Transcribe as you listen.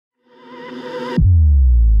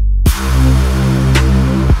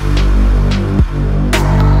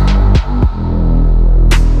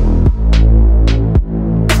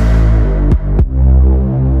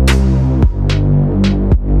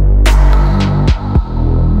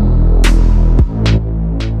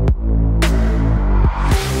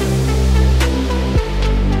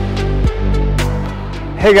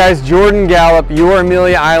Hey guys, Jordan Gallup, your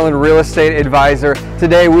Amelia Island real estate advisor.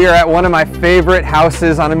 Today we are at one of my favorite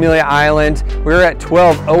houses on Amelia Island. We're at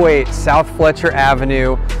 1208 South Fletcher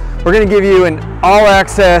Avenue. We're going to give you an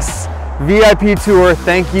all-access VIP tour.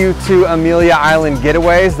 Thank you to Amelia Island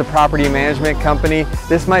Getaways, the property management company.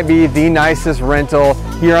 This might be the nicest rental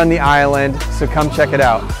here on the island, so come check it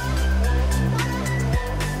out.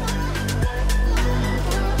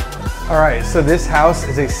 All right, so this house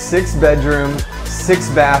is a 6-bedroom,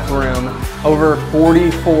 6-bathroom, over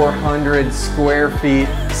 4,400 square feet,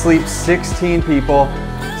 sleeps 16 people.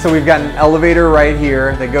 So we've got an elevator right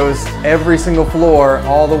here that goes every single floor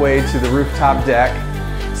all the way to the rooftop deck.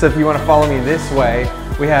 So if you want to follow me this way,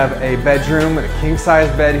 we have a bedroom with a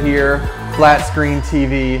king-size bed here, flat screen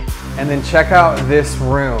TV, and then check out this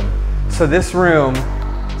room. So this room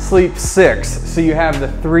sleeps 6. So you have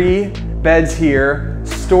the 3 beds here,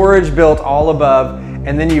 storage built all above,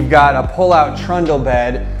 and then you've got a pull-out trundle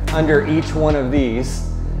bed under each one of these.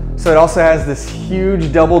 So it also has this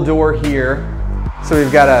huge double door here. So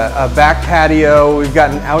we've got a back patio, we've got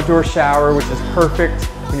an outdoor shower, which is perfect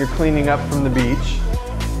when you're cleaning up from the beach.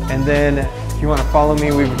 And then if you want to follow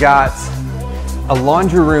me, we've got a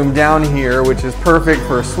laundry room down here, which is perfect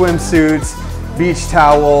for swimsuits, beach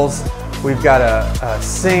towels. We've got a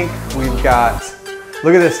sink, we've got,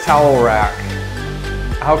 look at this towel rack.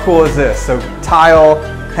 How cool is this? So tile,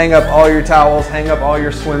 hang up all your towels, hang up all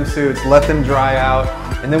your swimsuits, let them dry out,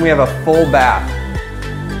 and then we have a full bath.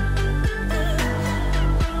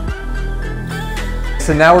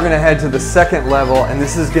 So now we're gonna head to the second level, and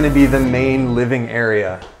this is gonna be the main living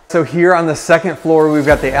area. So here on the second floor, we've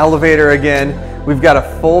got the elevator again, we've got a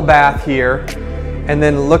full bath here, and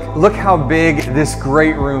then look how big this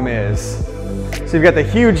great room is. So you've got the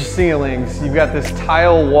huge ceilings, you've got this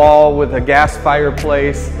tile wall with a gas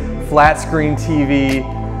fireplace, flat screen TV,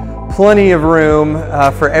 plenty of room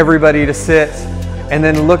for everybody to sit. And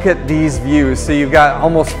then look at these views. So you've got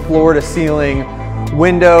almost floor to ceiling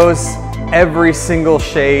windows, every single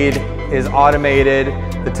shade is automated,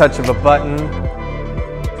 the touch of a button.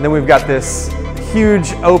 And then we've got this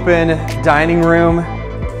huge open dining room.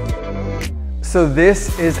 So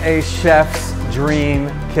this is a chef's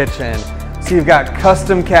dream kitchen. So you've got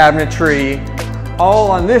custom cabinetry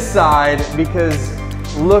all on this side, because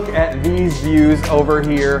look at these views over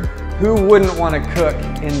here. Who wouldn't want to cook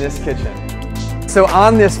in this kitchen? So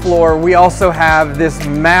on this floor, we also have this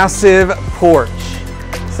massive porch.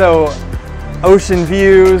 So ocean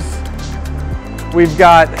views, we've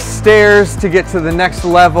got stairs to get to the next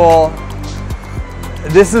level.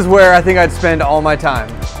 This is where I think I'd spend all my time.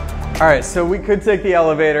 All right, so we could take the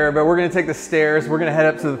elevator, but we're gonna take the stairs. We're gonna head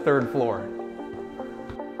up to the 3rd floor.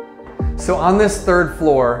 So on this 3rd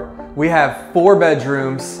floor, we have 4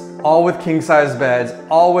 bedrooms, all with king-size beds,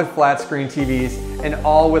 all with flat screen TVs, and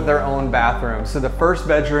all with their own bathrooms. So the 1st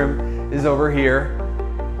bedroom is over here.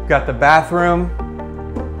 We've got the bathroom,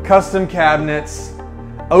 custom cabinets,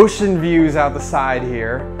 ocean views out the side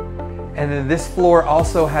here. And then this floor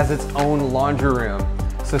also has its own laundry room.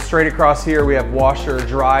 So straight across here, we have washer,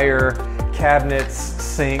 dryer, cabinets,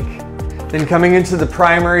 sink. Then coming into the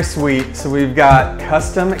primary suite, so we've got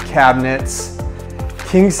custom cabinets,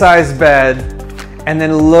 king-size bed, and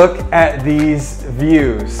then look at these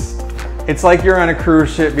views. It's like you're on a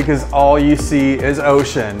cruise ship because all you see is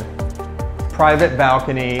ocean. Private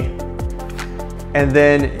balcony, and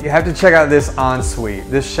then you have to check out this ensuite.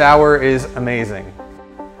 This shower is amazing.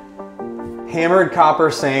 Hammered copper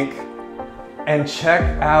sink, and check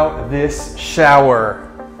out this shower.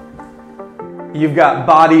 You've got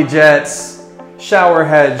body jets, shower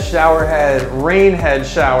head, rain head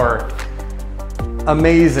shower.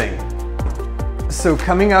 Amazing. So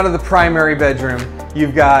coming out of the primary bedroom,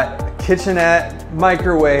 you've got kitchenette,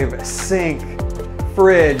 microwave, sink,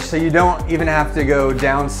 fridge, so you don't even have to go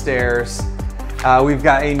downstairs. We've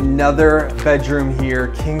got another bedroom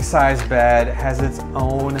here, king-size bed, has its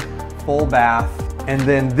own full bath. And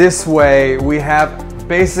then this way, we have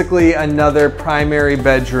basically another primary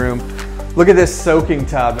bedroom. Look at this soaking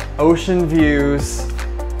tub, ocean views,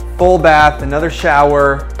 full bath, another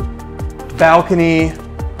shower, balcony,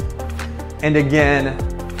 and again,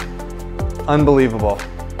 unbelievable.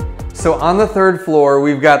 So on the 3rd floor,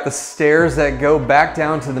 we've got the stairs that go back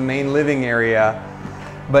down to the main living area,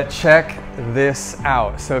 but check this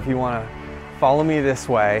out. So if you want to follow me this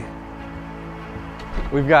way,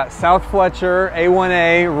 we've got South Fletcher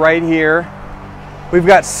A1A right here. We've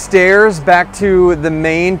got stairs back to the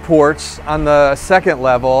main porch on the 2nd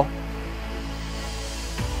level.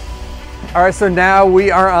 All right, so now we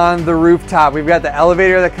are on the rooftop. We've got the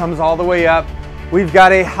elevator that comes all the way up. We've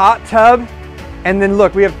got a hot tub And then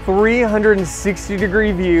look, we have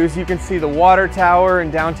 360-degree views. You can see the water tower in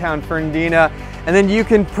downtown Fernandina, and then you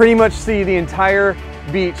can pretty much see the entire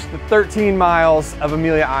beach, the 13 miles of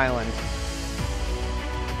Amelia Island.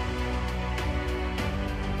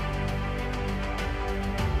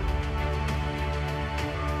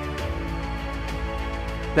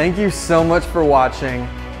 Thank you so much for watching.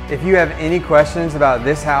 If you have any questions about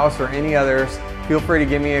this house or any others, feel free to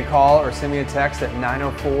give me a call or send me a text at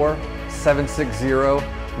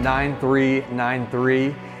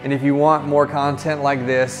 904-760-9393. And if you want more content like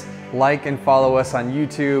this, like and follow us on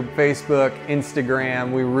YouTube, Facebook,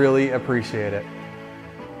 Instagram. We really appreciate it.